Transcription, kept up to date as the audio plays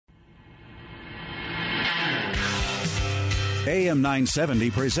AM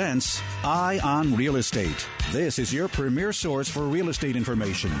 970 presents Eye on Real Estate. This is your premier source for real estate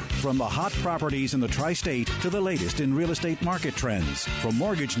information. From the hot properties in the tri-state to the latest in real estate market trends. From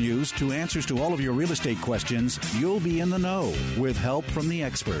mortgage news to answers to all of your real estate questions, you'll be in the know with help from the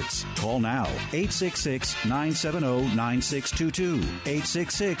experts. Call now, 866-970-9622.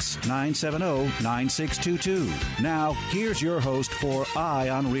 866-970-9622. Now, here's your host for Eye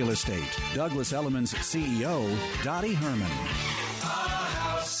on Real Estate, Douglas Elliman's CEO, Dottie Herman.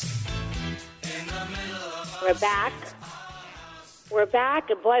 We're back,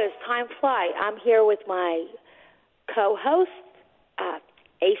 and boy, does time fly. I'm here with my co-host,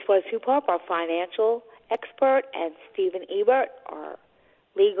 Ace Waz-Hupop, our financial expert, and Stephen Ebert, our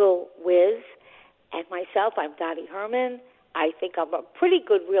legal whiz, and myself, I'm Dottie Herman. I think I'm a pretty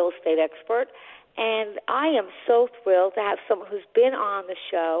good real estate expert, and I am so thrilled to have someone who's been on the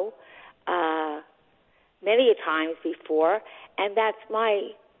show many a times before, and that's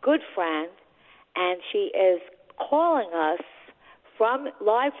my good friend, and she is calling us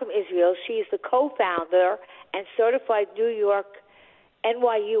live from Israel. She's the co-founder and certified New York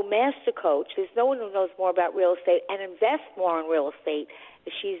NYU master coach. There's no one who knows more about real estate and invests more in real estate.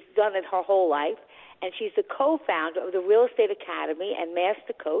 She's done it her whole life, and she's the co-founder of the Real Estate Academy and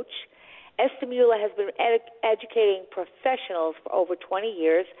master coach. Esther Mueller has been educating professionals for over 20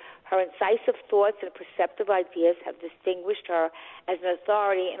 years. Her incisive thoughts and perceptive ideas have distinguished her as an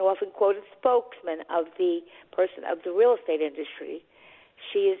authority and often quoted spokesman of the real estate industry.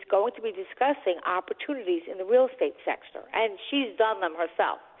 She is going to be discussing opportunities in the real estate sector, and she's done them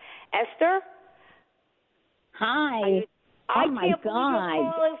herself. Esther? Hi. I can't believe you're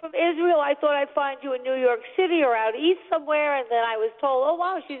calling from Israel. I thought I'd find you in New York City or out east somewhere, and then I was told, oh,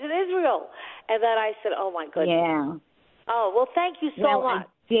 wow, she's in Israel. And then I said, oh, my goodness. Yeah. Oh, well, thank you so much.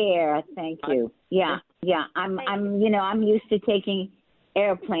 Dear, thank you. Yeah. I'm used to taking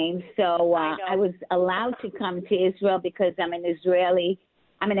airplanes, so I was allowed to come to Israel because I'm an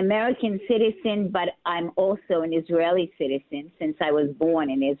American citizen, but I'm also an Israeli citizen since I was born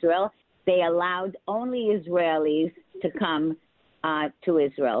in Israel. They allowed only Israelis to come to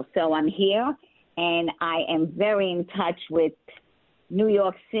Israel. So I'm here, and I am very in touch with New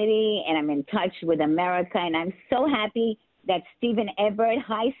York City, and I'm in touch with America, and I'm so happy that Stephen Ebert,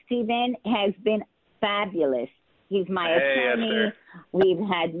 hi Stephen, has been fabulous. He's my attorney. Esther. We've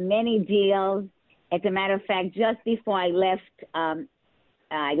had many deals. As a matter of fact, just before I left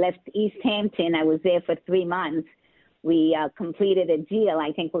East Hampton, I was there for 3 months. We completed a deal.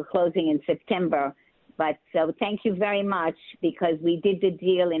 I think we're closing in September. But so thank you very much because we did the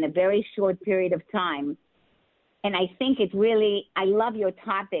deal in a very short period of time. And I think I love your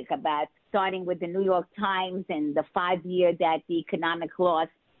topic about starting with the New York Times and the 5-year the economic loss.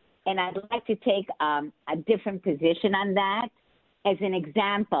 And I'd like to take a different position on that. As an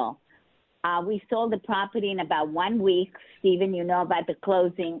example, we sold the property in about 1 week. Stephen, you know about the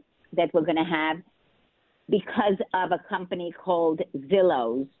closing that we're going to have because of a company called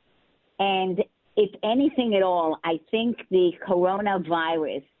Zillow. And if anything at all, I think the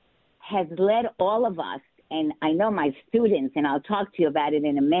coronavirus has led all of us, and I know my students, and I'll talk to you about it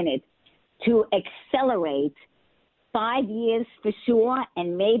in a minute, to accelerate 5 years for sure,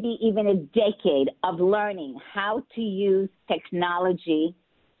 and maybe even a decade of learning how to use technology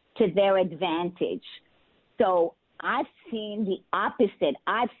to their advantage. So I've seen the opposite.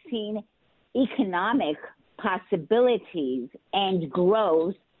 I've seen economic possibilities and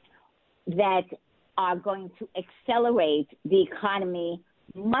growth that are going to accelerate the economy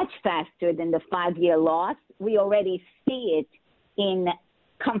much faster than the 5-year loss. We already see it in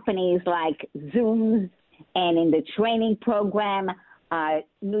companies like Zoom and in the training program.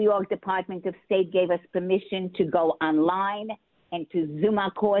 New York Department of State gave us permission to go online and to Zoom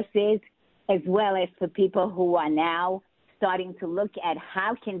our courses, as well as for people who are now starting to look at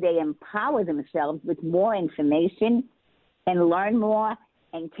how can they empower themselves with more information and learn more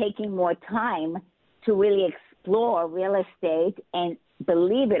and taking more time to really explore real estate. And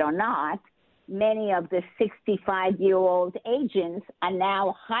believe it or not, many of the 65-year-old agents are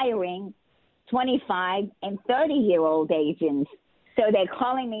now hiring 25 and 30-year-old agents. So they're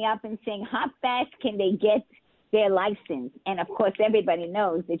calling me up and saying, how fast can they get their license? And, of course, everybody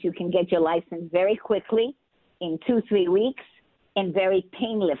knows that you can get your license very quickly in 2-3 weeks and very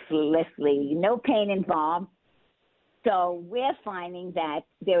painlessly, no pain involved. So we're finding that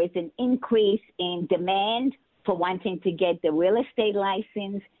there is an increase in demand for wanting to get the real estate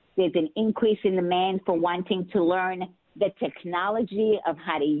license. There's an increase in demand for wanting to learn the technology of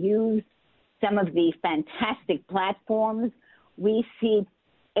how to use some of the fantastic platforms. We see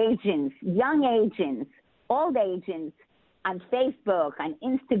agents, young agents, old agents on Facebook, on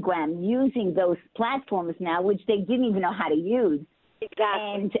Instagram, using those platforms now, which they didn't even know how to use.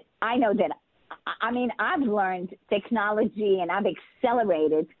 Exactly. And I know that, I've learned technology and I've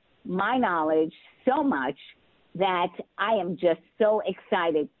accelerated my knowledge so much that I am just so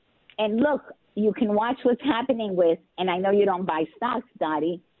excited. And look, you can watch what's happening with, and I know you don't buy stocks,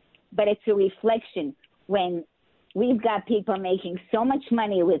 Dottie, but it's a reflection when we've got people making so much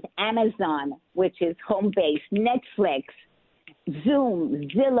money with Amazon, which is home-based, Netflix, Zoom,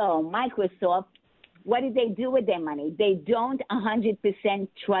 Zillow, Microsoft. What do they do with their money? They don't 100%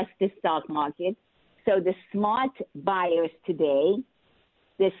 trust the stock market. So the smart buyers today,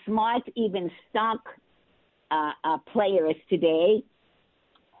 the smart even stock players today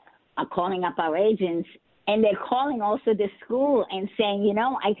are calling up our agents, and they're calling also the school and saying, you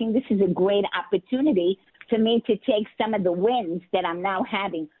know, I think this is a great opportunity for me to take some of the wins that I'm now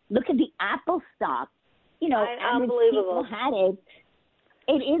having. Look at the Apple stock. You know, unbelievable. People had it.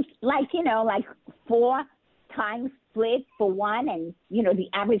 It is like, you know, like 4 times split for one, and, you know, the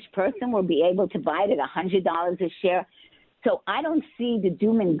average person will be able to buy it at $100 a share. So I don't see the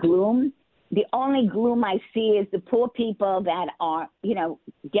doom and gloom. The only gloom I see is the poor people that are, you know,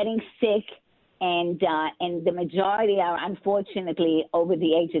 getting sick, and the majority are unfortunately over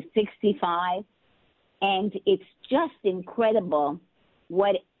the age of 65. And it's just incredible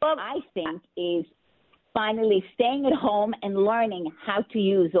what I think is finally staying at home and learning how to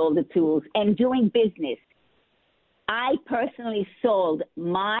use all the tools and doing business. I personally sold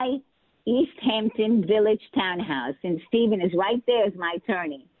my East Hampton Village townhouse, and Stephen is right there as my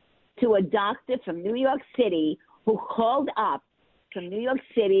attorney, to a doctor from New York City who called up from New York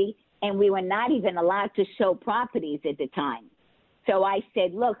City, and we were not even allowed to show properties at the time. So I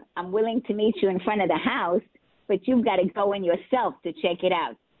said, look, I'm willing to meet you in front of the house, but you've got to go in yourself to check it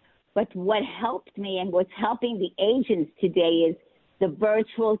out. But what helped me and what's helping the agents today is the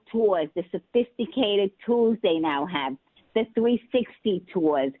virtual tours, the sophisticated tools they now have, the 360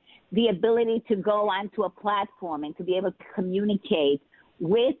 tours, the ability to go onto a platform and to be able to communicate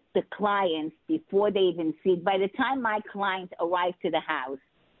with the clients before they even see. By the time my client arrived to the house,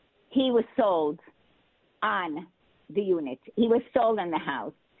 he was sold on the unit. He was sold on the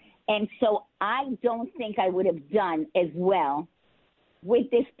house. And so I don't think I would have done as well with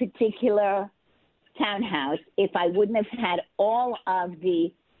this particular townhouse if I wouldn't have had all of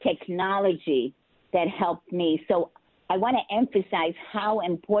the technology that helped me. So I want to emphasize how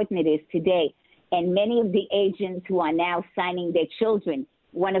important it is today. And many of the agents who are now signing their children,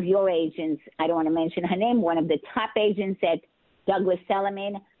 one of your agents, I don't want to mention her name, one of the top agents at Douglas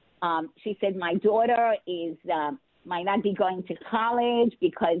Elliman, she said, my daughter is might not be going to college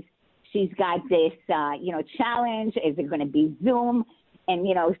because she's got this, challenge. Is it going to be Zoom? And,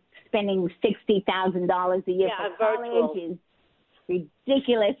 spending $60,000 a year for college is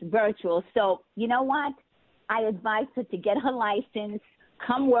ridiculous virtual. So you know what? I advise her to get her license,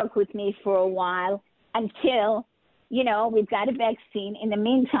 come work with me for a while until, we've got a vaccine. In the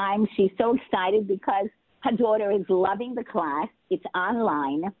meantime, she's so excited because her daughter is loving the class. It's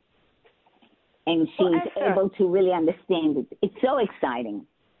online. And she's able to really understand it. It's so exciting.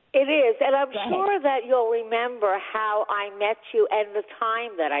 It is, and I'm sure that you'll remember how I met you and the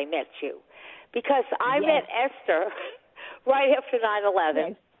time that I met you, because I met Esther right after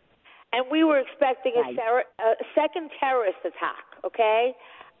 9/11, and we were expecting a second terrorist attack, okay?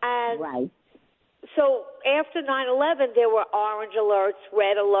 And so after 9/11, there were orange alerts,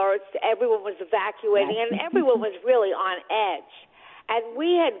 red alerts, everyone was evacuating, and everyone was really on edge. And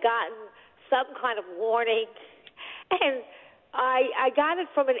we had gotten some kind of warning, and I got it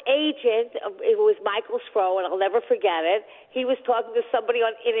from an agent. It was Michael Sproul, and I'll never forget it. He was talking to somebody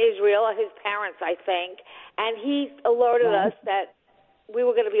in Israel, his parents, I think, and he alerted us that we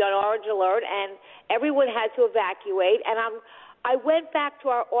were going to be on orange alert, and everyone had to evacuate. And I went back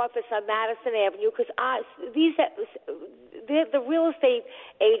to our office on Madison Avenue because the real estate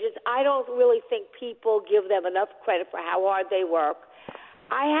agents, I don't really think people give them enough credit for how hard they work.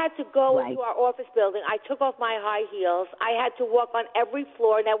 I had to go into our office building. I took off my high heels. I had to walk on every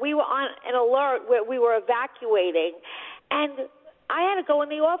floor. Now, we were on an alert where we were evacuating, and I had to go in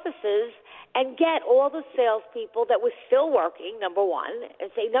the offices and get all the salespeople that were still working, number one, and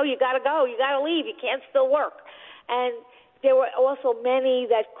say, no, you got to go. You got to leave. You can't still work. And there were also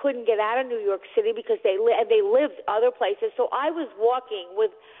many that couldn't get out of New York City because they lived other places. So I was walking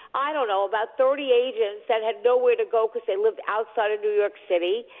with, I don't know, about 30 agents that had nowhere to go because they lived outside of New York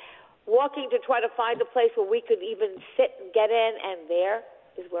City, walking to try to find a place where we could even sit and get in, and there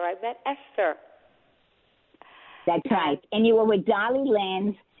is where I met Esther. That's right. And you were with Dolly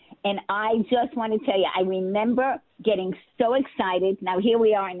Lenz, and I just want to tell you, I remember getting so excited. Now, here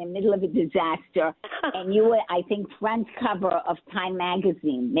we are in the middle of a disaster, and you were, I think, front cover of Time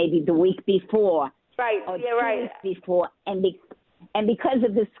magazine, maybe the week before. Right, or yeah, right. Weeks before. And because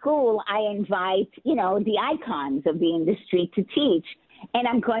of the school, I invite, the icons of the industry to teach. And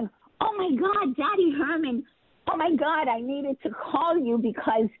I'm going, oh, my God, Dottie Herman, oh, my God, I needed to call you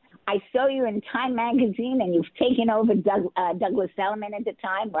because I saw you in Time magazine, and you've taken over Douglas Elliman at the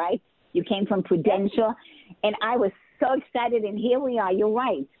time, right? You came from Prudential, and I was so excited, and here we are. You're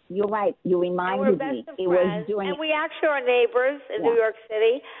right. You reminded me. It was doing, and we actually are neighbors in New York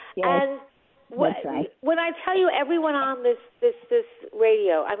City. Yes, and that's right. When I tell you everyone on this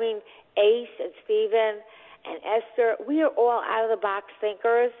radio, I mean Ace and Steven and Esther, we are all out-of-the-box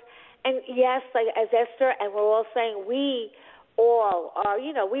thinkers. And yes, like as Esther, and we're all saying we all are,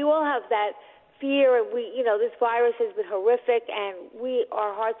 we all have that fear, and this virus has been horrific, and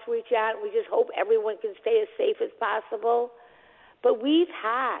our hearts reach out, and we just hope everyone can stay as safe as possible. But we've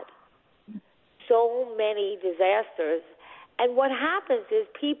had so many disasters, and what happens is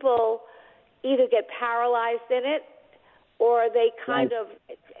people either get paralyzed in it, or they kind of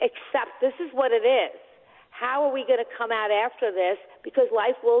accept this is what it is. How are we going to come out after this? Because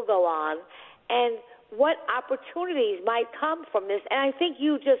life will go on, and what opportunities might come from this. And I think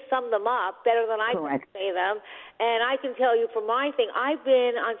you just summed them up better than I can say them. And I can tell you from my thing, I've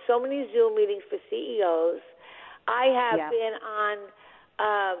been on so many Zoom meetings for CEOs. I have been on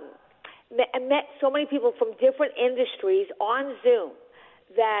and met so many people from different industries on Zoom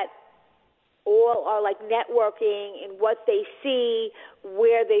that all are like networking in what they see,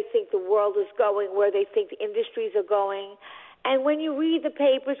 where they think the world is going, where they think the industries are going. And when you read the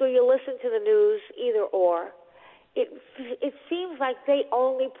papers or you listen to the news, either or, it seems like they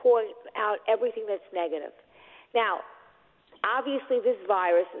only point out everything that's negative. Now, obviously this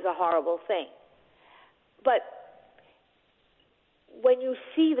virus is a horrible thing. But when you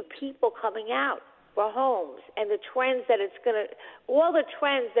see the people coming out for homes and the trends that all the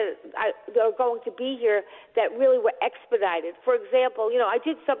trends that are going to be here that really were expedited. For example, I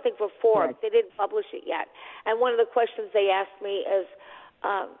did something for Forbes. They didn't publish it yet. And one of the questions they asked me is,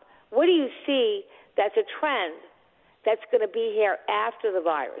 what do you see that's a trend that's going to be here after the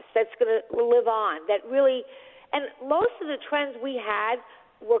virus, that's going to live on, that really, and most of the trends we had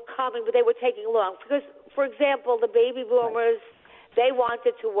were coming, but they were taking long. Because, for example, the baby boomers, they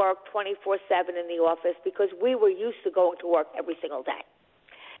wanted to work 24/7 in the office because we were used to going to work every single day.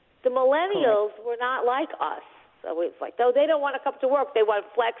 The millennials were not like us. So it's like, though they don't want to come to work. They want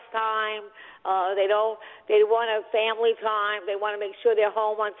flex time. They want a family time. They want to make sure they're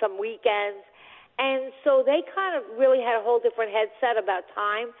home on some weekends. And so they kind of really had a whole different headset about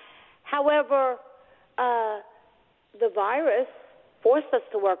time. However, the virus forced us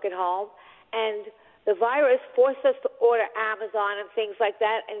to work at home, and the virus forced us to order Amazon and things like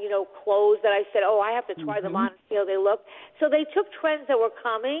that, and, clothes that I said, I have to try them on and see how they look. So they took trends that were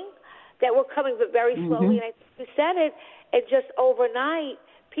coming but very slowly, and I think you said it, and just overnight,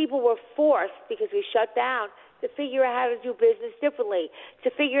 people were forced, because we shut down, to figure out how to do business differently, to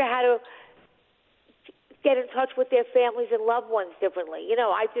figure out how to get in touch with their families and loved ones differently.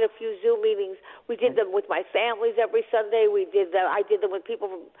 I did a few Zoom meetings. We did them with my families every Sunday. I did them with people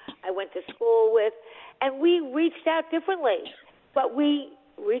I went to school with. And we reached out differently, but we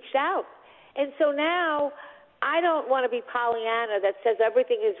reached out. And so now I don't want to be Pollyanna that says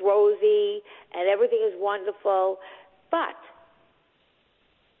everything is rosy and everything is wonderful, but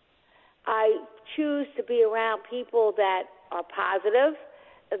I choose to be around people that are positive.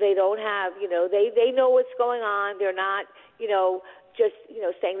 They don't have, they know what's going on. They're not, just,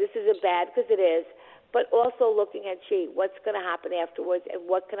 saying this isn't bad, because it is, but also looking at, what's going to happen afterwards, and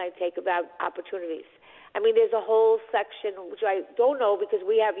what can I take about opportunities? I mean, there's a whole section, which I don't know because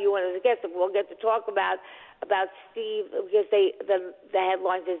we have you on as a guest, and we'll get to talk about Steve, because the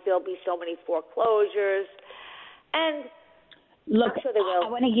headlines is there'll be so many foreclosures. And look, I'm sure they will.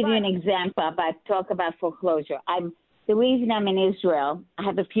 I want to give you an example about foreclosure. The reason I'm in Israel, I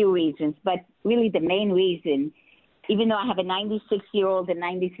have a few reasons, but really the main reason, even though I have a 96-year-old and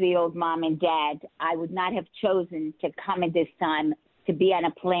 93-year-old mom and dad, I would not have chosen to come at this time to be on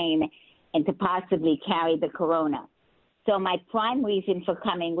a plane and to possibly carry the corona. So my prime reason for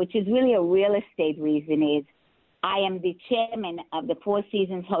coming, which is really a real estate reason, is I am the chairman of the Four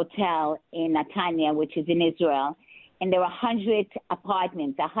Seasons Hotel in Netanya, which is in Israel, and there are 100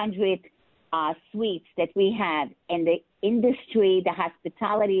 apartments, 100 suites that we have. And the industry, the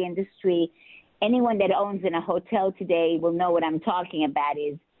hospitality industry, anyone that owns in a hotel today will know what I'm talking about,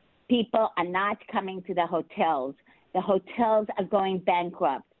 is people are not coming to the hotels. The hotels are going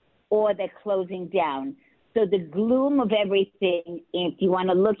bankrupt, or they're closing down. So the gloom of everything, if you want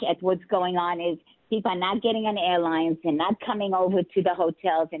to look at what's going on, is people are not getting on airlines and not coming over to the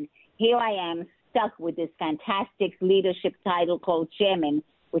hotels. And here I am stuck with this fantastic leadership title called chairman,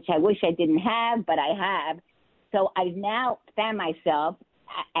 which I wish I didn't have, but I have. So I've now found myself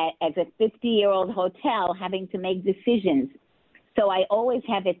as a 50-year-old hotel having to make decisions. So I always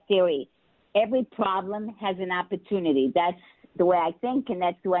have a theory. Every problem has an opportunity. That's the way I think, and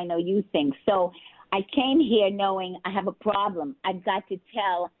that's the way I know you think. So I came here knowing I have a problem. I've got to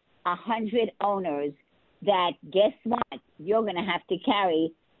tell 100 owners that, guess what? You're going to have to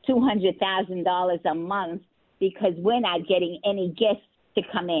carry $200,000 a month because we're not getting any guests to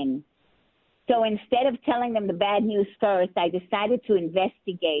come in. So instead of telling them the bad news first, I decided to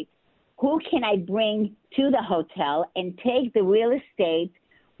investigate who can I bring to the hotel and take the real estate,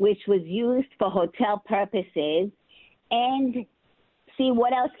 which was used for hotel purposes, and see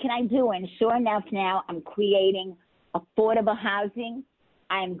what else can I do. And sure enough, now I'm creating affordable housing.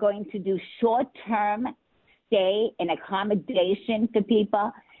 I'm going to do short-term stay and accommodation for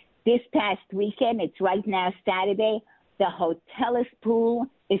people. This past weekend, it's right now Saturday, the hotel is full.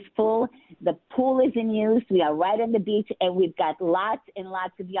 The pool is in use. We are right on the beach, and we've got lots and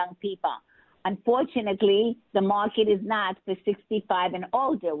lots of young people. Unfortunately, the market is not for 65 and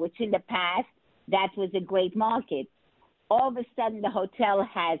older, which in the past, that was a great market. All of a sudden, the hotel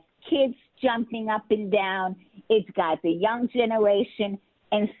has kids jumping up and down. It's got the young generation.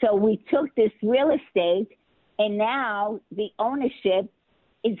 And so we took this real estate, and now the ownership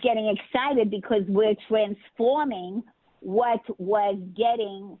is getting excited because we're transforming what was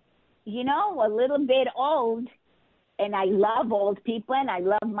getting, a little bit old. And I love old people, and I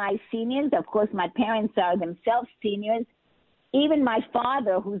love my seniors. Of course, my parents are themselves seniors. Even my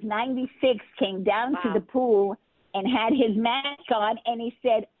father, who's 96, came down to the pool and had his mask on, and he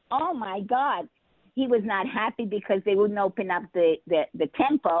said, oh, my God. He was not happy because they wouldn't open up the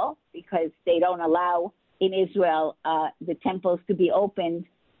temple because they don't allow in Israel the temples to be opened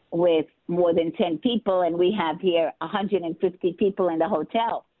with more than 10 people, and we have here 150 people in the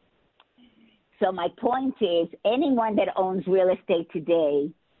hotel. So my point is, anyone that owns real estate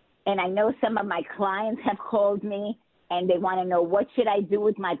today, and I know some of my clients have called me, and they want to know, what should I do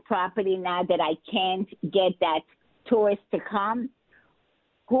with my property now that I can't get that tourist to come?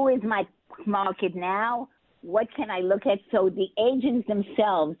 Who is my market now? What can I look at? So the agents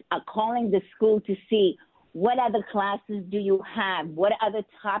themselves are calling the school to see what other classes do you have? What other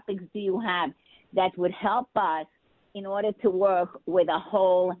topics do you have that would help us in order to work with a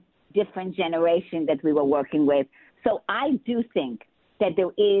whole different generation that we were working with? So I do think that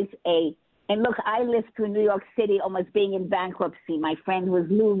there is and look, I lived through New York City almost being in bankruptcy. My friend was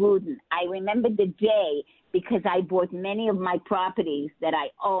Lou Rudin. I remember the day because I bought many of my properties that I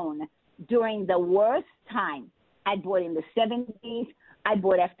own during the worst time. I bought in the 70s. I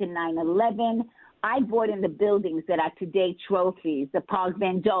bought after 9/11. I bought in the buildings that are today trophies, the Park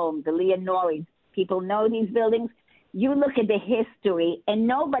Vendôme, the Leonori. People know these buildings. You look at the history, and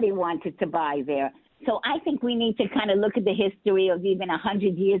nobody wanted to buy there. So I think we need to kind of look at the history of even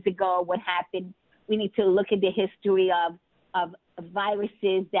 100 years ago, what happened. We need to look at the history of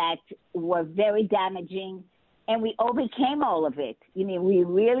viruses that were very damaging, and we overcame all of it. We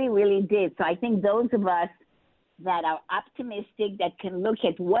really, really did. So I think those of us that are optimistic, that can look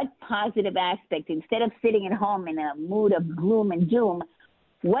at what positive aspect, instead of sitting at home in a mood of gloom and doom,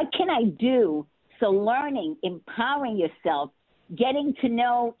 what can I do? So learning, empowering yourself, getting to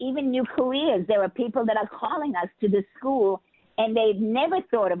know even new careers. There are people that are calling us to the school, and they've never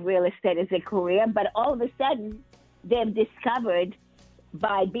thought of real estate as a career, but all of a sudden they've discovered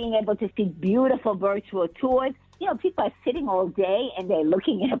by being able to see beautiful virtual tours. People are sitting all day, and they're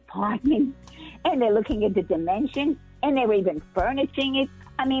looking at apartments, and they're looking at the dimensions, and they're even furnishing it.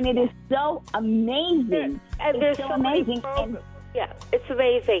 I mean, it is so amazing. And there's so amazing. Yeah, it's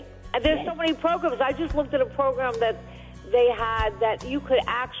amazing. And there's so many programs. I just looked at a program that they had that you could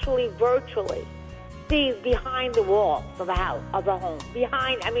actually virtually see behind the walls of the house, of the home.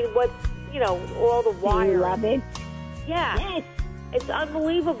 Behind, all the wires. Do you love it? Yeah. Yes. It's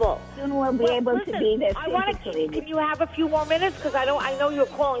unbelievable. Soon we'll be able to be there physically. Can you have a few more minutes? Because I know you're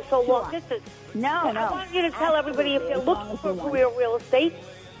calling so long distance. No. I want you to tell everybody, if you're looking for a career in real estate,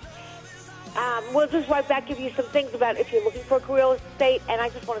 we'll just right back give you some things about if you're looking for a career in real estate, and I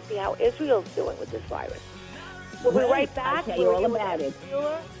just want to see how Israel's doing with this virus. We'll be right back. I'll tell you all about it.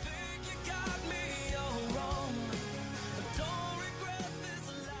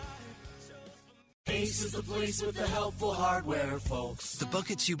 Ace is the place with the helpful hardware, folks. The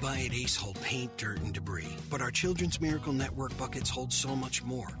buckets you buy at Ace hold paint, dirt, and debris. But our Children's Miracle Network buckets hold so much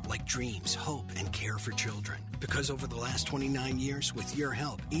more, like dreams, hope, and care for children. Because over the last 29 years, with your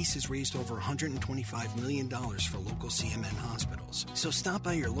help, Ace has raised over $125 million for local CMN hospitals. So stop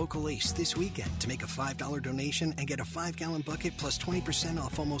by your local Ace this weekend to make a $5 donation and get a 5-gallon bucket plus 20%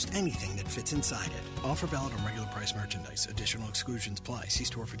 off almost anything that fits inside it. Offer valid on regular price merchandise. Additional exclusions apply. See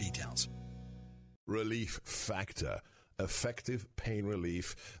store for details. Relief Factor. Effective pain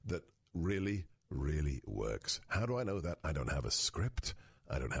relief that really, really works. How do I know that? I don't have a script.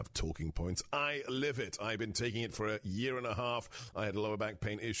 I don't have talking points. I live it. I've been taking it for a year and a half. I had a lower back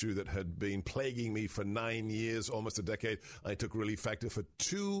pain issue that had been plaguing me for 9 years, almost a decade. I took Relief Factor for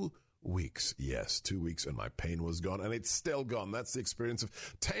 2 weeks. Yes, 2 weeks, and my pain was gone, and it's still gone. That's the experience of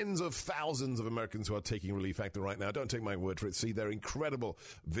tens of thousands of Americans who are taking Relief Factor right now. Don't take my word for it. See their incredible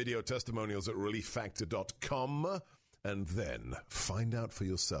video testimonials at relieffactor.com. And then find out for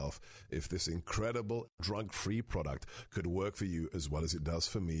yourself if this incredible drug-free product could work for you as well as it does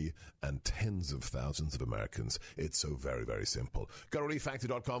for me and tens of thousands of Americans. It's so very, very simple. Go to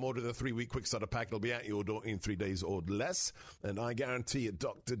relieffactor.com, order the 3-week quick starter pack. It'll be at your door in 3 days or less. And I guarantee it,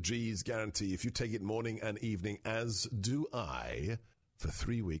 Dr. G's guarantee, if you take it morning and evening, as do I, for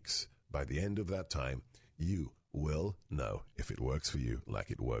 3 weeks, by the end of that time, you will know if it works for you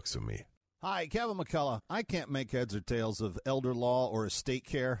like it works for me. Hi, Kevin McCullough. I can't make heads or tails of elder law or estate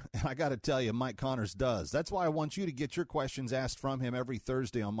care, and I got to tell you, Mike Connors does. That's why I want you to get your questions asked from him every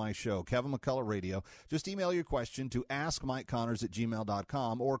Thursday on my show, Kevin McCullough Radio. Just email your question to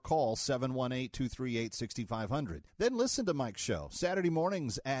askmikeconnors@gmail.com or call 718-238-6500. Then listen to Mike's show Saturday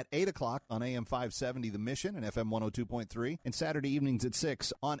mornings at 8 o'clock on AM 570 The Mission and FM 102.3, and Saturday evenings at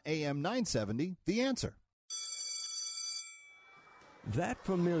 6 on AM 970 The Answer. That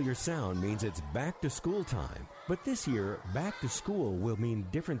familiar sound means it's back to school time. But this year, back to school will mean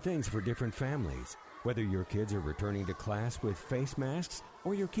different things for different families. Whether your kids are returning to class with face masks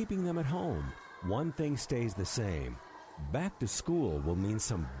or you're keeping them at home, one thing stays the same. Back to school will mean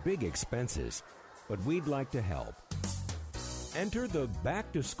some big expenses, but we'd like to help. Enter the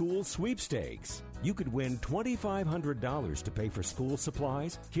Back to School Sweepstakes. You could win $2,500 to pay for school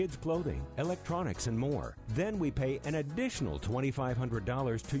supplies, kids' clothing, electronics, and more. Then we pay an additional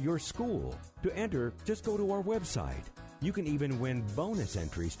 $2,500 to your school. To enter, just go to our website. You can even win bonus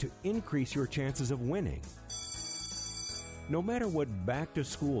entries to increase your chances of winning. No matter what back to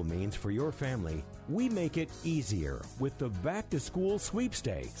school means for your family, we make it easier with the Back to School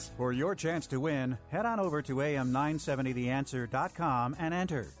Sweepstakes. For your chance to win, head on over to am970theanswer.com and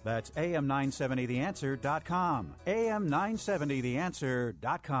enter. That's am970theanswer.com.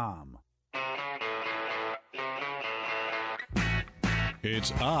 am970theanswer.com.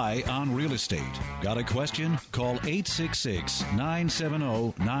 It's Eye on Real Estate. Got a question? Call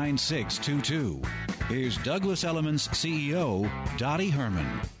 866-970-9622. Here's Douglas Elliman's CEO, Dottie Herman.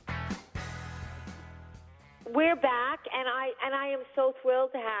 We're back, and I am so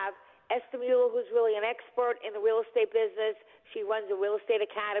thrilled to have Esther Mueller, who's really an expert in the real estate business. She runs a real estate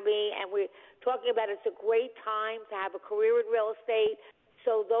academy, and we're talking about it's a great time to have a career in real estate.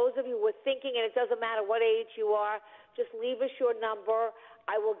 So those of you who are thinking, and it doesn't matter what age you are, just leave us your number.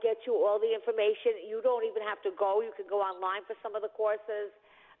 I will get you all the information. You don't even have to go. You can go online for some of the courses.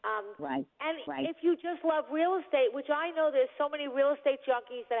 Right. If you just love real estate, which I know there's so many real estate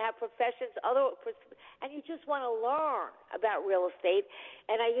junkies that have professions, and you just want to learn about real estate.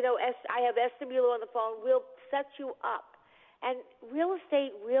 And I have Esther Mueller on the phone. We'll set you up. And real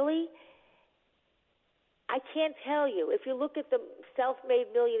estate really, I can't tell you. If you look at the self-made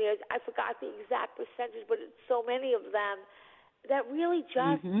millionaires, I forgot the exact percentage, but it's so many of them that really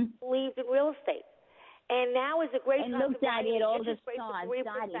just believed in real estate. And now is a great time look, to buy Daddy, at all the stars,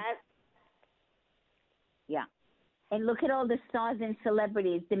 Yeah. And look at all the stars and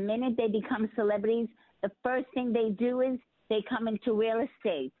celebrities. The minute they become celebrities, the first thing they do is they come into real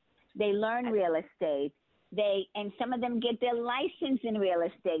estate. They learn real estate. And some of them get their license in real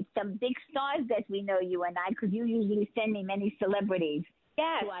estate. Some big stars that we know, you and I, because you usually send me many celebrities to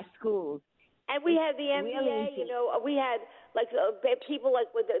our schools. And we had the NBA, we had people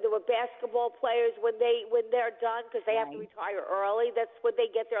there were basketball players when they're done because they have to retire early. That's when they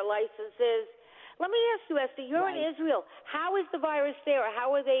get their licenses. Let me ask you, Esther, you're in Israel. How is the virus there?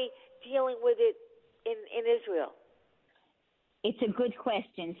 How are they dealing with it in Israel? It's a good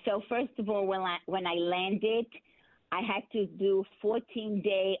question. So first of all, when I landed, I had to do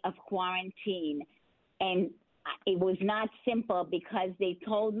 14-day of quarantine, and it was not simple because they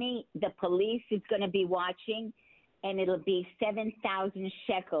told me the police is going to be watching. and it'll be 7,000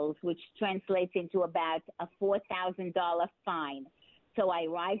 shekels, which translates into about a $4,000 fine. So I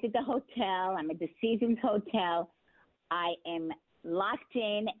arrived at the hotel. I'm at the Seasons Hotel. I am locked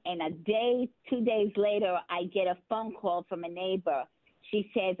in, and 2 days later, I get a phone call from a neighbor. She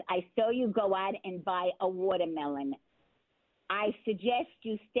says, I saw you go out and buy a watermelon. I suggest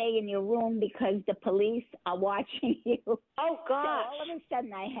you stay in your room because the police are watching you. Oh, gosh. So all of a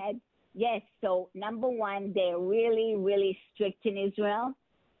sudden I had, yes, so number one, they're really, really strict in Israel.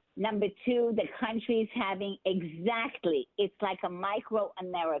 Number two, the country's having it's like a micro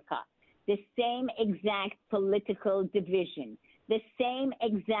America, the same exact political division, the same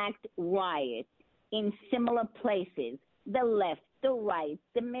exact riots in similar places, the left, the right,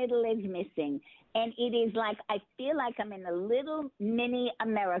 the middle is missing. And it is like, I feel like I'm in a little mini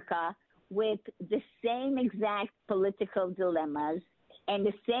America with the same exact political dilemmas and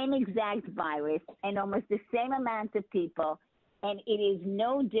the same exact virus and almost the same amount of people. And it is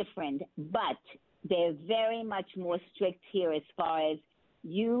no different, but they're very much more strict here as far as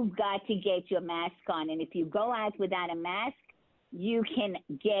you've got to get your mask on. And if you go out without a mask, you can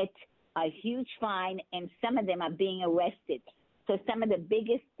get a huge fine, and some of them are being arrested. So some of the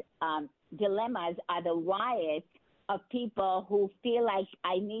biggest dilemmas are the riots of people who feel like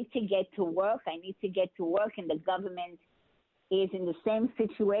I need to get to work, and the government is in the same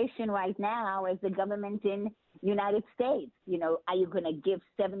situation right now as the government in United States. You know, are you going to give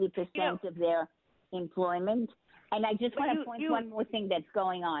 70% of their employment? And I just want to point one more thing that's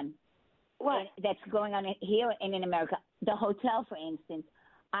going on. What? That's going on here and in America. The hotel, for instance,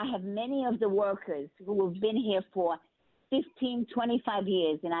 I have many of the workers who have been here for 15, 25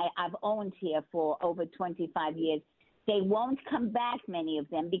 years, and I've owned here for over 25 years. They won't come back, many of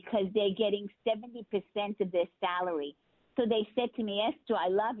them, because they're getting 70% of their salary. So they said to me, Esther, I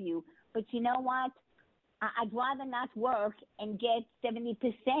love you, but you know what? I'd rather not work and get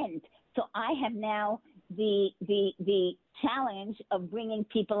 70%. So I have now the challenge of bringing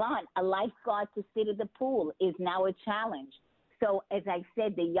people on. A lifeguard to sit at the pool is now a challenge. So as I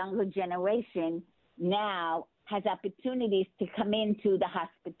said, the younger generation now has opportunities to come into the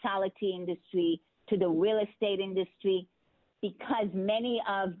hospitality industry, to the real estate industry, because many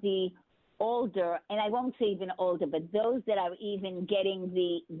of the older, and I won't say even older, but those that are even getting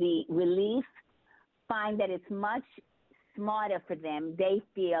the relief find that it's much smarter for them, they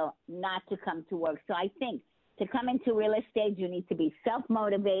feel, not to come to work. So I think to come into real estate, you need to be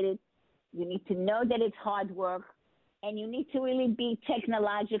self-motivated. You need to know that it's hard work, and you need to really be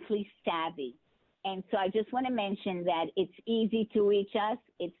technologically savvy. And so I just want to mention that it's easy to reach us.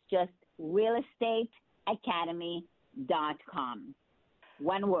 It's just realestateacademy.com.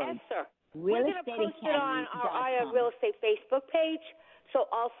 One word. Yes, sir. We're going to post it on our Eye on Real Estate Facebook page. So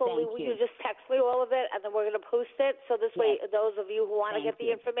also, you just text me all of it, and then we're going to post it. So this way, those of you who want to get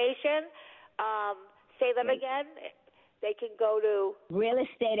the information, say that again. They can go to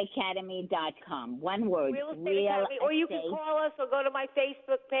realestateacademy.com. One word. Real Estate Academy. Or you can call us or go to my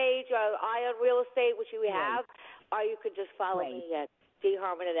Facebook page, Eye on Real Estate, which we have. Or you could just follow me at D.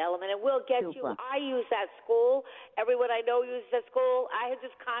 Harmon at Element, and we'll get you. I use that school. Everyone I know uses that school. I had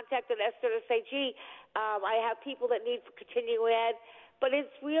just contacted Esther to say, gee, I have people that need continuing ed. But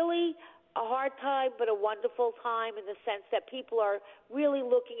it's really a hard time, but a wonderful time in the sense that people are really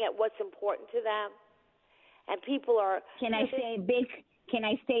looking at what's important to them. And people are. Can I say a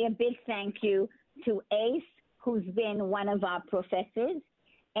big thank you to Ace, who's been one of our professors,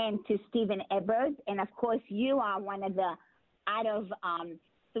 and to Stephen Ebert, and of course you are one of the out of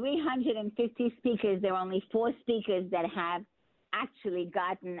 350 speakers. There are only 4 speakers that have actually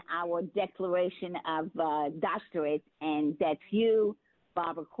gotten our declaration of doctorate, and that's you,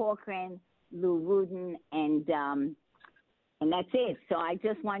 Barbara Corcoran, Lou Rudin, and that's it. So I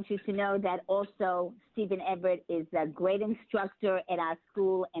just want you to know that also Stephen Everett is a great instructor at our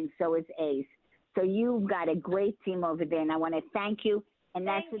school, and so is Ace. So you've got a great team over there, and I want to thank you. And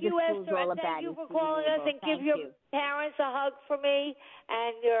that's what the school's all about. Thank you for calling us, and give your parents a hug for me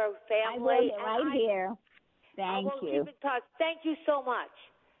and your family. I will, right here. Thank you. Keep in touch. Thank you so much.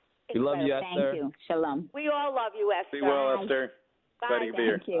 We love you, Esther. Thank you. Shalom. We all love you, Esther. Be well, Esther. Bye. Glad to be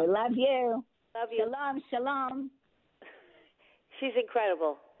here. Thank you. Love you. Love you. Shalom. Shalom. She's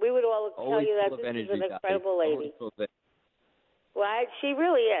incredible. We would all tell you that this is an incredible lady. Well, she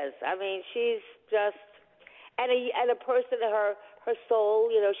really is. I mean, she's just and a person. Her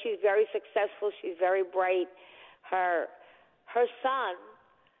soul. You know, she's very successful. She's very bright. Her son,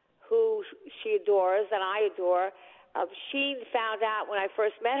 who she adores and I adore. She found out when I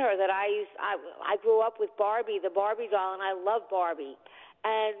first met her that I grew up with Barbie, the Barbie doll, and I love Barbie.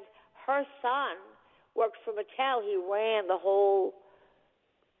 And her son worked for Mattel. He ran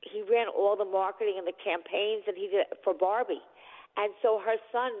all the marketing and the campaigns that he did for Barbie. And so her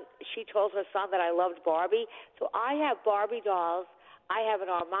son, she told her son that I loved Barbie. So I have Barbie dolls. I have an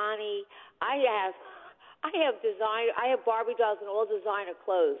Armani. I have Barbie dolls in all designer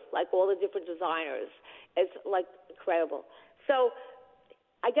clothes, like all the different designers. It's like incredible. So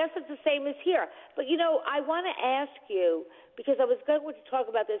I guess it's the same as here. But, I want to ask you, because I was going to talk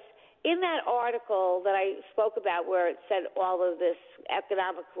about this, in that article that I spoke about where it said all of this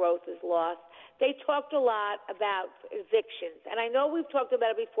economic growth is lost, they talked a lot about evictions. And I know we've talked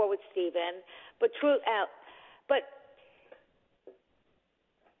about it before with Stephen, but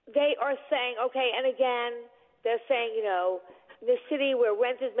they are saying, okay, and again, they're saying, the city where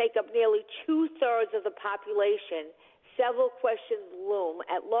renters make up nearly 2/3 of the population, several questions loom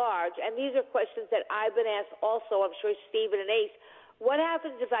at large. And these are questions that I've been asked also, I'm sure Stephen and Ace. What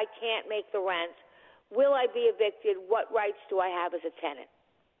happens if I can't make the rent? Will I be evicted? What rights do I have as a tenant?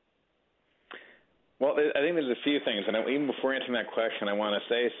 Well, I think there's a few things, and even before answering that question, I want to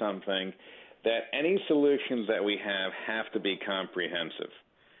say something, that any solutions that we have to be comprehensive,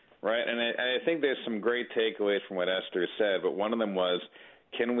 right? And I think there's some great takeaways from what Esther said, but one of them was,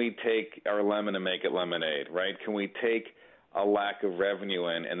 can we take our lemon and make it lemonade, right? Can we take a lack of revenue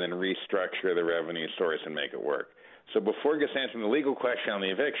in and then restructure the revenue source and make it work? So before just answering the legal question on the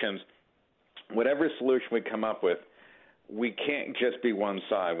evictions, whatever solution we come up with, we can't just be one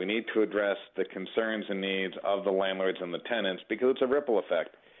side. We need to address the concerns and needs of the landlords and the tenants because it's a ripple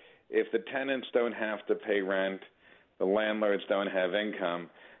effect. If the tenants don't have to pay rent, the landlords don't have income,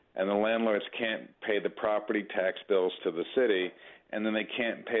 and the landlords can't pay the property tax bills to the city, and then they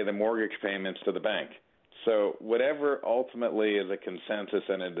can't pay the mortgage payments to the bank. So whatever ultimately is a consensus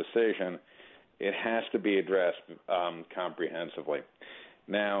and a decision, it has to be addressed comprehensively.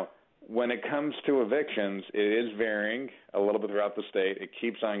 Now, when it comes to evictions, it is varying a little bit throughout the state. It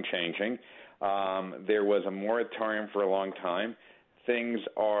keeps on changing. There was a moratorium for a long time. Things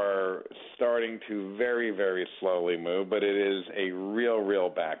are starting to very, very slowly move, but it is a real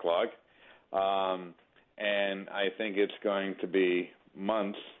backlog. And I think it's going to be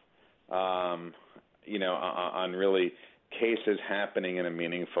months, on really cases happening in a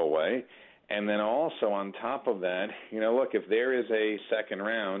meaningful way. And then also on top of that, look, if there is a second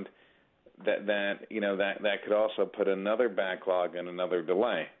round, that could also put another backlog and another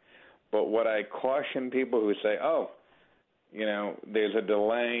delay. But what I caution people who say, there's a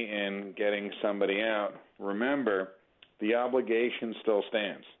delay in getting somebody out, remember, the obligation still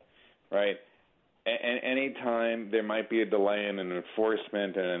stands, right? Any time there might be a delay in an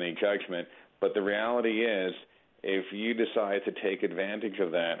enforcement and any judgment, but the reality is, if you decide to take advantage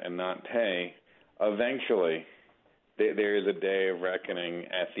of that and not pay, eventually there is a day of reckoning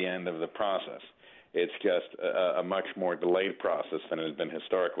at the end of the process. It's just a much more delayed process than it has been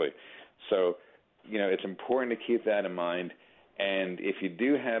historically. So, it's important to keep that in mind. And if you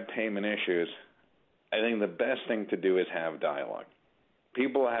do have payment issues, I think the best thing to do is have dialogue.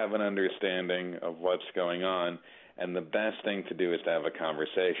 People have an understanding of what's going on, and the best thing to do is to have a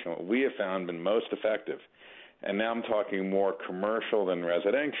conversation. What we have found been most effective, and now I'm talking more commercial than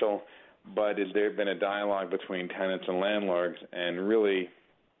residential, but has there been a dialogue between tenants and landlords and really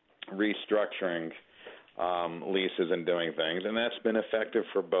restructuring leases and doing things, and that's been effective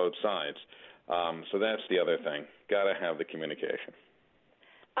for both sides. So that's the other thing. Got to have the communication.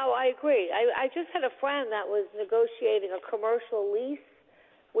 Oh, I agree. I just had a friend that was negotiating a commercial lease,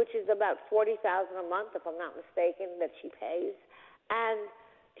 which is about $40,000 a month, if I'm not mistaken, that she pays. And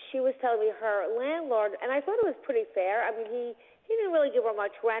she was telling me her landlord, and I thought it was pretty fair. I mean, he didn't really give her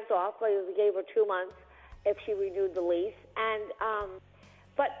much rent off, but he gave her 2 months if she renewed the lease. And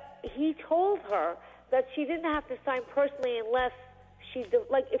but he told her that she didn't have to sign personally unless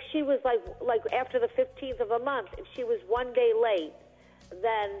if she was like after the 15th of a month, if she was 1 day late,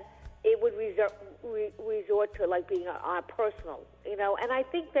 then it would resort to being a personal, And I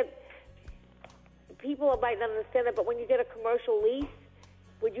think that people might not understand that, but when you get a commercial lease,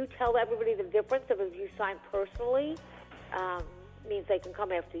 would you tell everybody the difference of if you sign personally? Means they can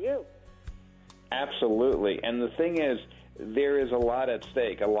come after you. Absolutely. And the thing is, there is a lot at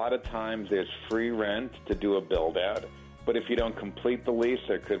stake. A lot of times there's free rent to do a build-out, but if you don't complete the lease,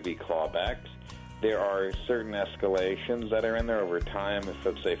 there could be clawbacks. There are certain escalations that are in there over time, if,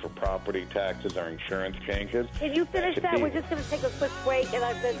 let's say, for property taxes or insurance changes. Can you finish that? We're just going to take a quick break, and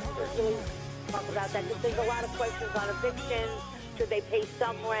I've been really talk about that because there's a lot of questions on evictions. Should they pay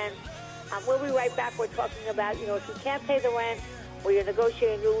some rent? We'll be right back. We're talking about, if you can't pay the rent or you're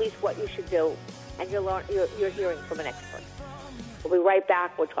negotiating a new lease, what you should do. And you're hearing from an expert. We'll be right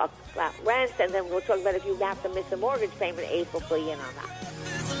back. We'll talk about rent, and then we'll talk about if you have to miss a mortgage payment, Ace will fill you in on that.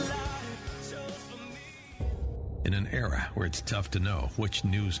 In an era where it's tough to know which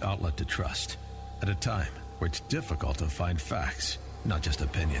news outlet to trust, at a time where it's difficult to find facts, not just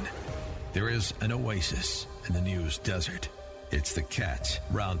opinion, there is an oasis in the news desert. It's the Katz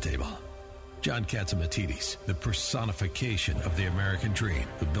Roundtable. John Catsimatidis, the personification of the American dream,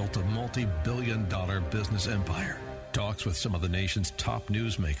 who built a multi-billion-dollar business empire, talks with some of the nation's top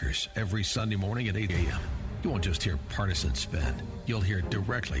newsmakers every Sunday morning at 8 a.m. You won't just hear partisan spin. You'll hear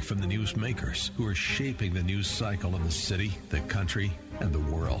directly from the newsmakers who are shaping the news cycle in the city, the country, and the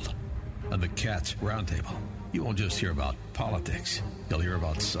world. On the Katz Roundtable, you won't just hear about politics. You'll hear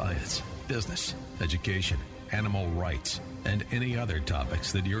about science, business, education, animal rights, and any other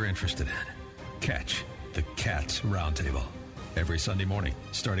topics that you're interested in. Catch the Katz Roundtable every Sunday morning,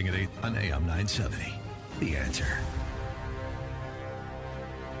 starting at 8 on AM 970. The Answer.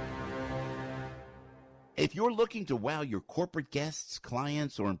 If you're looking to wow your corporate guests,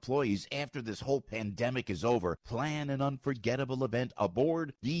 clients, or employees after this whole pandemic is over, plan an unforgettable event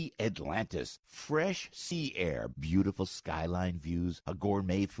aboard the Atlantis. Fresh sea air, beautiful skyline views, a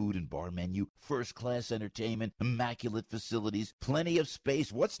gourmet food and bar menu, first-class entertainment, immaculate facilities, plenty of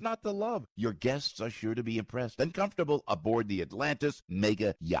space. What's not to love? Your guests are sure to be impressed and comfortable aboard the Atlantis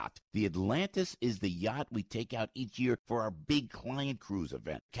Mega Yacht. The Atlantis is the yacht we take out each year for our big client cruise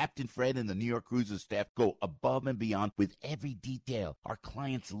event. Captain Fred and the New York Cruises staff go above and beyond with every detail. Our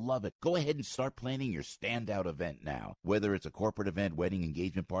clients love it. Go ahead and start planning your standout event now. Whether it's a corporate event, wedding,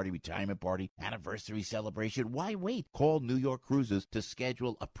 engagement party, retirement party, anniversary celebration, why wait? Call New York Cruises to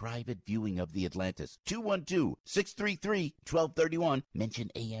schedule a private viewing of the Atlantis. 212-633-1231. Mention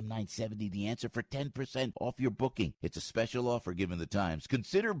AM 970 The Answer for 10% off your booking. It's a special offer given the times.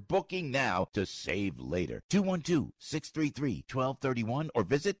 Consider booking now to save later. 212-633-1231 or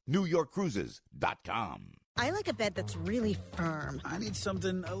visit NewYorkCruises.com. I like a bed that's really firm. I need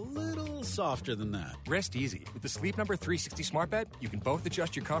something a little softer than that. Rest easy. With the Sleep Number 360 smart bed, you can both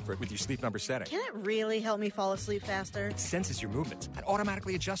adjust your comfort with your Sleep Number setting. Can it really help me fall asleep faster? It senses your movements and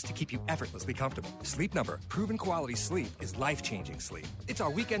automatically adjusts to keep you effortlessly comfortable. Sleep Number, proven quality sleep is life-changing sleep. It's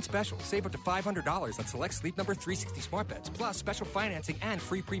our weekend special. Save up to $500 on select Sleep Number 360 smart beds, plus special financing and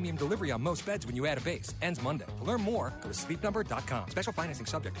free premium delivery on most beds when you add a base. Ends Monday. To learn more, go to sleepnumber.com. Special financing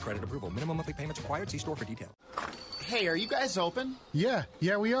subject to credit approval. Minimum monthly payments required. See store for details. Hey, are you guys open? Yeah,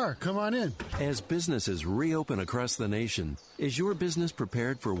 we are. Come on in. As businesses reopen across the nation, is your business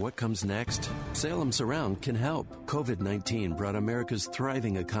prepared for what comes next? Salem Surround can help. COVID-19 brought America's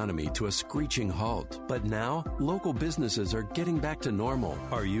thriving economy to a screeching halt. But now, local businesses are getting back to normal.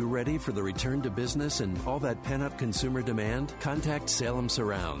 Are you ready for the return to business and all that pent-up consumer demand? Contact Salem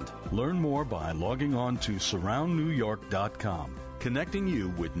Surround. Learn more by logging on to surroundnewyork.com, connecting you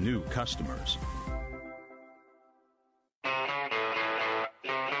with new customers.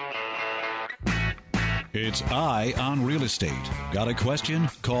 It's Eye on Real Estate. Got a question?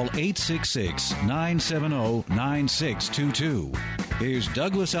 Call 866-970-9622. Here's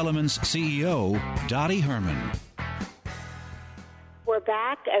Douglas Elliman's CEO, Dottie Herman. We're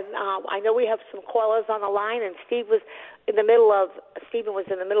back, and I know we have some callers on the line, and Stephen was in the middle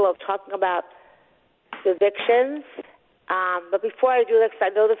of talking about evictions. But before I do this, I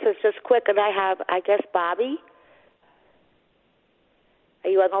know this is just quick, and I have, Bobby. Are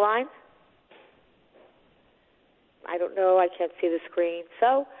you on the line? I don't know. I can't see the screen.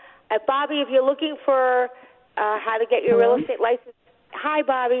 So, Bobby, if you're looking for how to get your real estate license. Hi,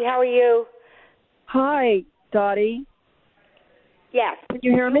 Bobby. How are you? Hi, Dottie. Yes. Can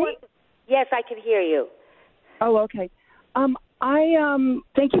you hear me? Yes, I can hear you. Oh, okay. I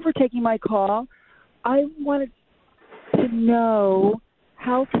thank you for taking my call. I wanted to know,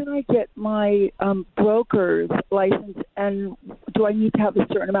 how can I get my broker's license, and do I need to have a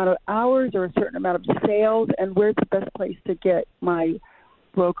certain amount of hours or a certain amount of sales, and where's the best place to get my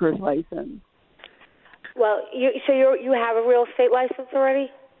broker's license? Well, you have a real estate license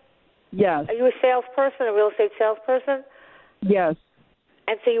already? Yes. Are you a salesperson, a real estate salesperson? Yes.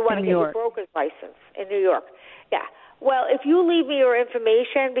 And so you want to get your broker's license in New York? Yeah. Well, if you leave me your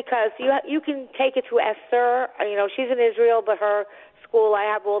information, because you can take it to Esther. She's in Israel, but her school, I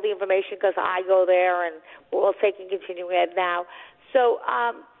have all the information because I go there, and we're taking continuing ed now. So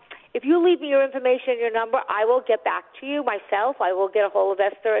if you leave me your information and your number, I will get back to you myself. I will get a hold of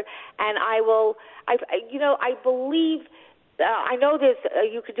Esther, and I will. I believe. I know there's.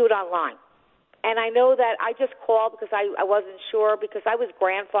 You could do it online. And I know that I just called because I wasn't sure, because I was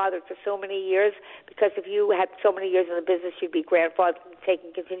grandfathered for so many years, because if you had so many years in the business, you'd be grandfathered and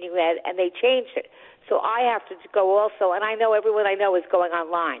taking continuing ed, and they changed it. So I have to go also, and I know everyone I know is going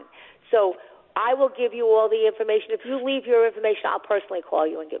online. So I will give you all the information. If you leave your information, I'll personally call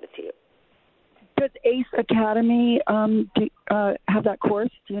you and give it to you. Does ACE Academy have that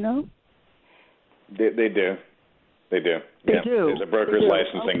course? Do you know? They do. They do. They yeah. do. There's a broker's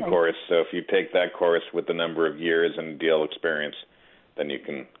licensing Okay. course, so if you take that course with the number of years and deal experience, then you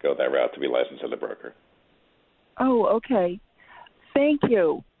can go that route to be licensed as a broker. Oh, okay. Thank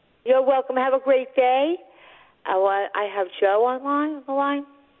you. You're welcome. Have a great day. I have Joe on the line.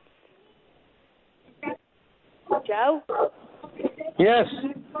 Joe? Yes.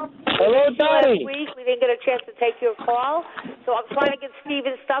 Hello, Dottie. Last week we didn't get a chance to take your call, so I'm trying to get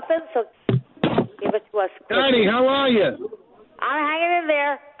Steven's stuff in, so give it to us. Dottie, how are you? I'm hanging in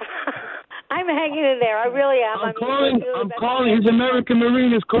there. I'm hanging in there. I really am. I'm calling. His American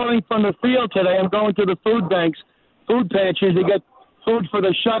Marine is calling from the field today. I'm going to the food banks, food pantries to get food for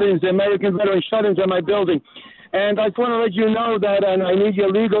the shut-ins, the American veteran shut-ins in my building. And I just want to let you know that, and I need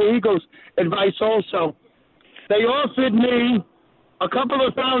your legal Eagles advice also. They offered me a couple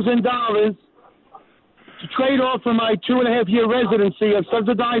of $1,000 to trade off for my 2.5-year residency of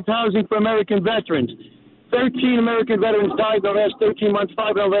subsidized housing for American veterans. 13 American veterans died in the last 13 months, 5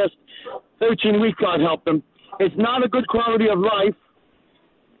 in the last 13 weeks, God help them. It's not a good quality of life,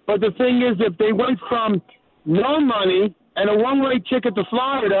 but the thing is, if they went from no money and a one-way ticket to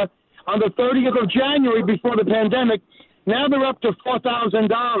Florida on the 30th of January before the pandemic, now they're up to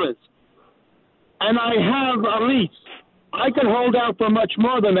 $4,000. And I have a lease. I could hold out for much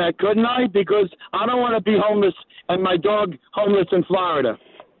more than that, couldn't I? Because I don't want to be homeless and my dog homeless in Florida.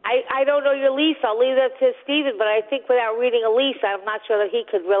 I don't know your lease. I'll leave that to Stephen, but I think without reading a lease, I'm not sure that he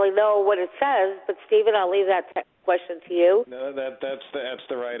could really know what it says. But, Stephen, I'll leave that question to you. No, that's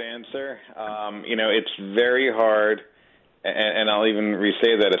the right answer. It's very hard, and I'll even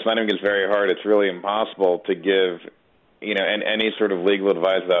re-say that. It's not even just very hard. It's really impossible to give any sort of legal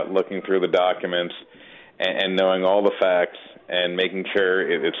advice without looking through the documents and knowing all the facts and making sure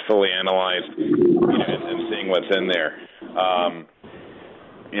it's fully analyzed, and seeing what's in there.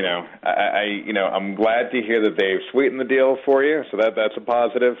 I'm glad to hear that they've sweetened the deal for you, so that's a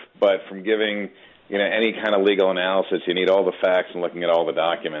positive. But from giving, any kind of legal analysis, you need all the facts and looking at all the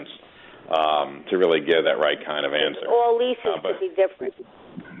documents to really give that right kind of answer. All leases could be different.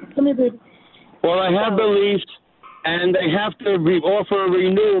 Well, I have the lease, and they have to offer a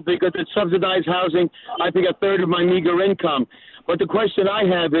renewal because it's subsidized housing, I think, a third of my meager income. But the question I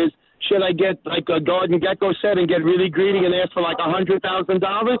have is, should I get like a Garden Gecko set and get really greedy and ask for like $100,000,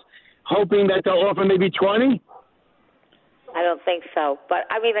 hoping that they'll offer maybe 20? I don't think so. But,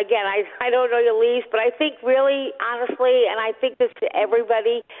 again, I don't know your lease, but I think really, honestly, and I think this to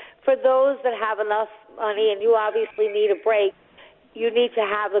everybody, for those that have enough money, and you obviously need a break, you need to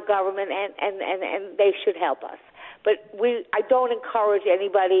have the government, and they should help us. But I don't encourage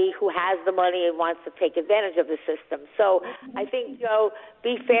anybody who has the money and wants to take advantage of the system. So I think,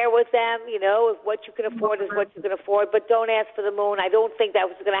 be fair with them. What you can afford is what you can afford, but don't ask for the moon. I don't think that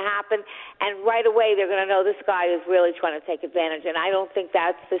was going to happen. And right away they're going to know this guy is really trying to take advantage. And I don't think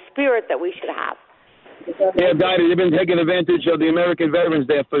that's the spirit that we should have. Yeah, Dottie, they've been taking advantage of the American veterans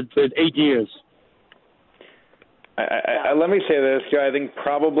there for 8 years. Let me say this, Joe. I think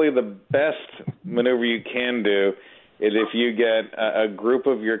probably the best maneuver you can do is if you get a group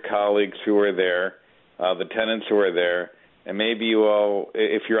of your colleagues who are there, the tenants who are there, and maybe you all,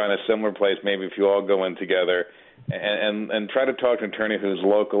 if you're on a similar place, maybe if you all go in together and try to talk to an attorney who's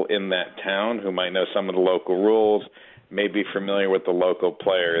local in that town, who might know some of the local rules, may be familiar with the local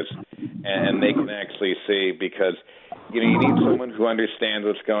players, and they can actually see, because you need someone who understands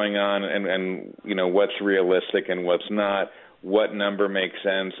what's going on and what's realistic and what's not, what number makes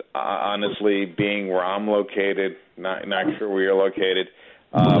sense. Honestly, being where I'm located, not sure where you're located,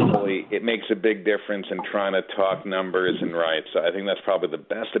 it makes a big difference in trying to talk numbers and rights. So I think that's probably the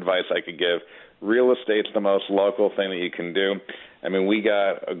best advice I could give. Real estate's the most local thing that you can do. We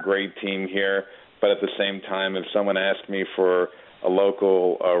got a great team here, but at the same time, if someone asked me for a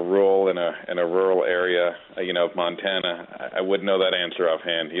local rule in a rural area, of Montana, I wouldn't know that answer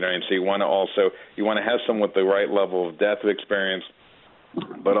offhand. So you want to have someone with the right level of depth of experience,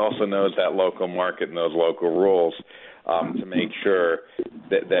 but also knows that local market and those local rules to make sure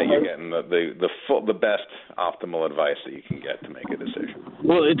that you're getting the best optimal advice that you can get to make a decision.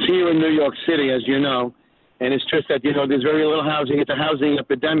 Well, it's here in New York City, as you know, And it's just that, there's very little housing. It's a housing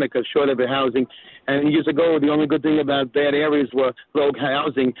epidemic, a shortage of housing. And years ago, the only good thing about bad areas were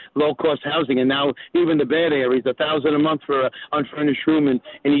low-cost housing. And now even the bad areas, $1,000 a month for an unfurnished room in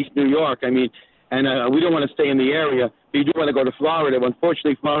East New York. I mean, and we don't want to stay in the area. We do want to go to Florida.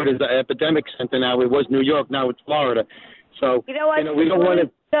 Unfortunately, Florida is the epidemic center now. It was New York. Now it's Florida. So, we don't want to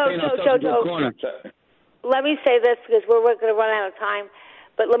stay in ourselves into a corner. Let me say this because we're going to run out of time.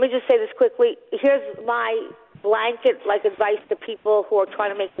 But let me just say this quickly. Here's my blanket advice to people who are trying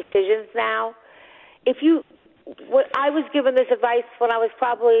to make decisions now. I was given this advice when I was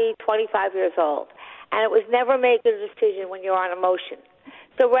probably 25 years old, and it was never make a decision when you're on emotion.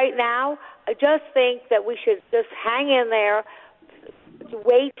 So right now, I just think that we should just hang in there,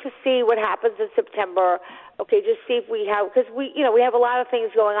 wait to see what happens in September. Okay, just see if we have, because we have a lot of things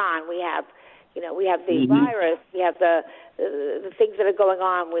going on. We have the virus, we have the things that are going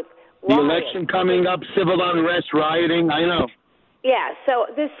on with the election coming up, civil unrest, rioting. I know. Yeah, so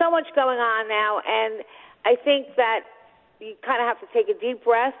there's so much going on now, and I think that you kind of have to take a deep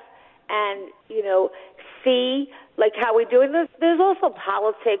breath and see how we do. And there's also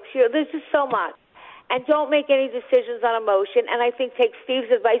politics. There's just so much. And don't make any decisions on emotion. And I think take Steve's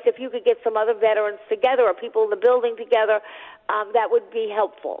advice. If you could get some other veterans together or people in the building together, that would be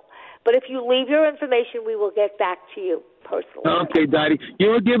helpful. But if you leave your information, we will get back to you personally. Okay, Daddy. You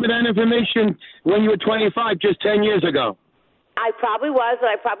were given that information when you were 25, just 10 years ago. I probably was, and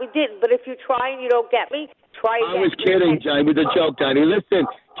I probably didn't. But if you try and you don't get me, try again. I was kidding, Johnny. It was a joke, Daddy. Listen,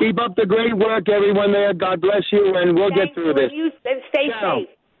 keep up the great work, everyone there. God bless you, and we'll get through this. And stay safe.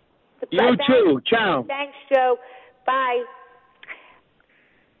 You too. Ciao. Thanks, Joe. Bye.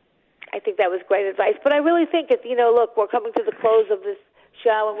 I think that was great advice. But I really think look, we're coming to the close of this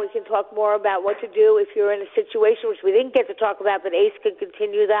show, and we can talk more about what to do if you're in a situation, which we didn't get to talk about, but Ace can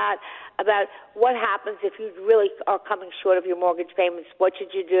continue that, about what happens if you really are coming short of your mortgage payments. What should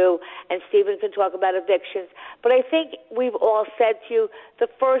you do? And Stephen can talk about evictions. But I think we've all said to you, the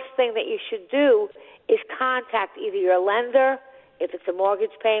first thing that you should do is contact either your lender, if it's a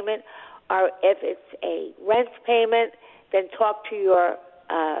mortgage payment, or if it's a rent payment, then talk to your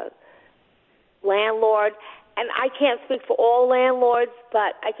landlord. And I can't speak for all landlords,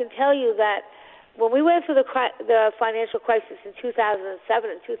 but I can tell you that when we went through the financial crisis in 2007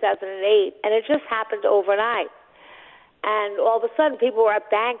 and 2008, and it just happened overnight, and all of a sudden people were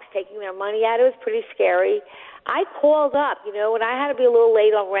at banks taking their money out. It was pretty scary. I called up, when I had to be a little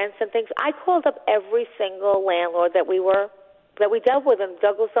late on rents and things, I called up every single landlord that we dealt with, and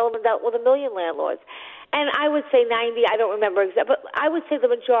Douglas Sullivan dealt with 1 million landlords. And I would say 90, I don't remember exactly, but I would say the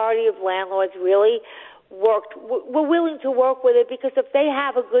majority of landlords really were willing to work with it, because if they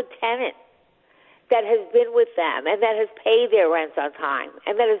have a good tenant that has been with them and that has paid their rents on time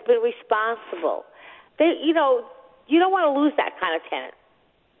and that has been responsible, you don't want to lose that kind of tenant.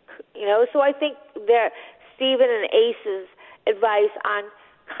 So I think Stephen and Ace's advice on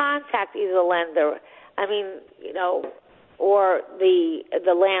contact either the lender, or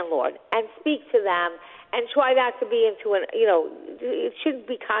the landlord, and speak to them. And try not to be into it shouldn't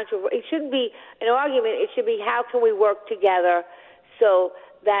be it shouldn't be an argument. It should be, how can we work together so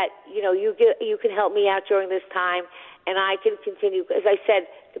that, you can help me out during this time, and I can continue, as I said,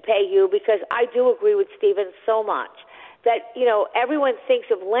 to pay you, because I do agree with Stephen so much that, everyone thinks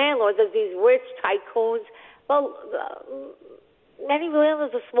of landlords as these rich tycoons. Well, many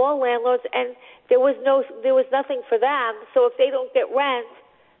landlords are small landlords, and there was nothing for them. So if they don't get rent,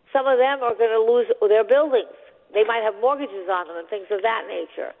 some of them are going to lose their buildings. They might have mortgages on them and things of that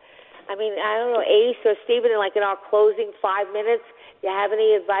nature. I don't know, Ace or Stephen, in our closing 5 minutes, do you have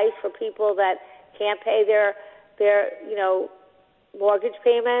any advice for people that can't pay their mortgage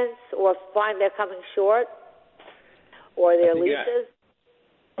payments, or find they're coming short, or their leases?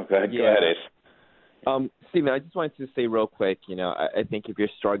 Okay, go ahead, Ace. Stephen, I just wanted to say real quick, I think if you're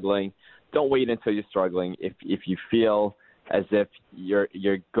struggling, don't wait until you're struggling. If you feel as if you're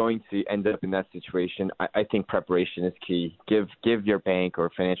going to end up in that situation, I think preparation is key. Give your bank or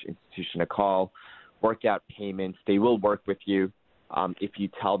financial institution a call, work out payments. They will work with you if you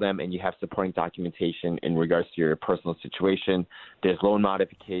tell them and you have supporting documentation in regards to your personal situation. There's loan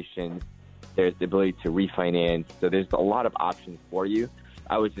modifications. There's the ability to refinance. So there's a lot of options for you.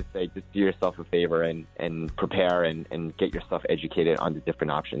 I would just say, just do yourself a favor and prepare and get yourself educated on the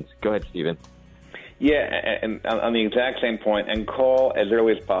different options. Go ahead, Stephen. Yeah, and on the exact same point, and call as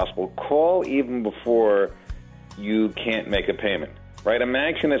early as possible. Call even before you can't make a payment, right?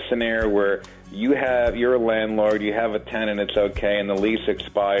 Imagine a scenario where you're a landlord, you have a tenant, it's okay, and the lease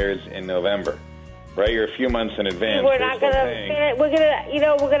expires in November. right? You're a few months in advance. We're not going to. We're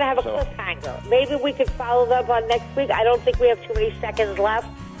going to have a cliffhanger. Maybe we could follow up on next week. I don't think we have too many seconds left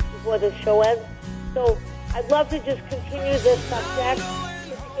before the show ends. So I'd love to just continue this subject.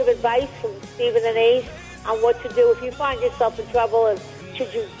 Just give advice from Stephen and Ace on what to do if you find yourself in trouble, and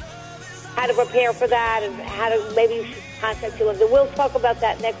how to prepare for that, and how to maybe you should contact you. We'll talk about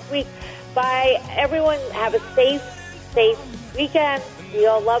that next week. Bye, everyone. Have a safe weekend. We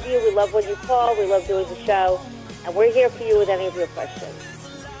all love you. We love when you call. We love doing the show. And we're here for you with any of your questions.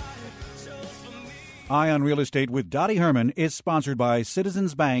 Eye on Real Estate with Dottie Herman is sponsored by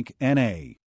Citizens Bank, N.A.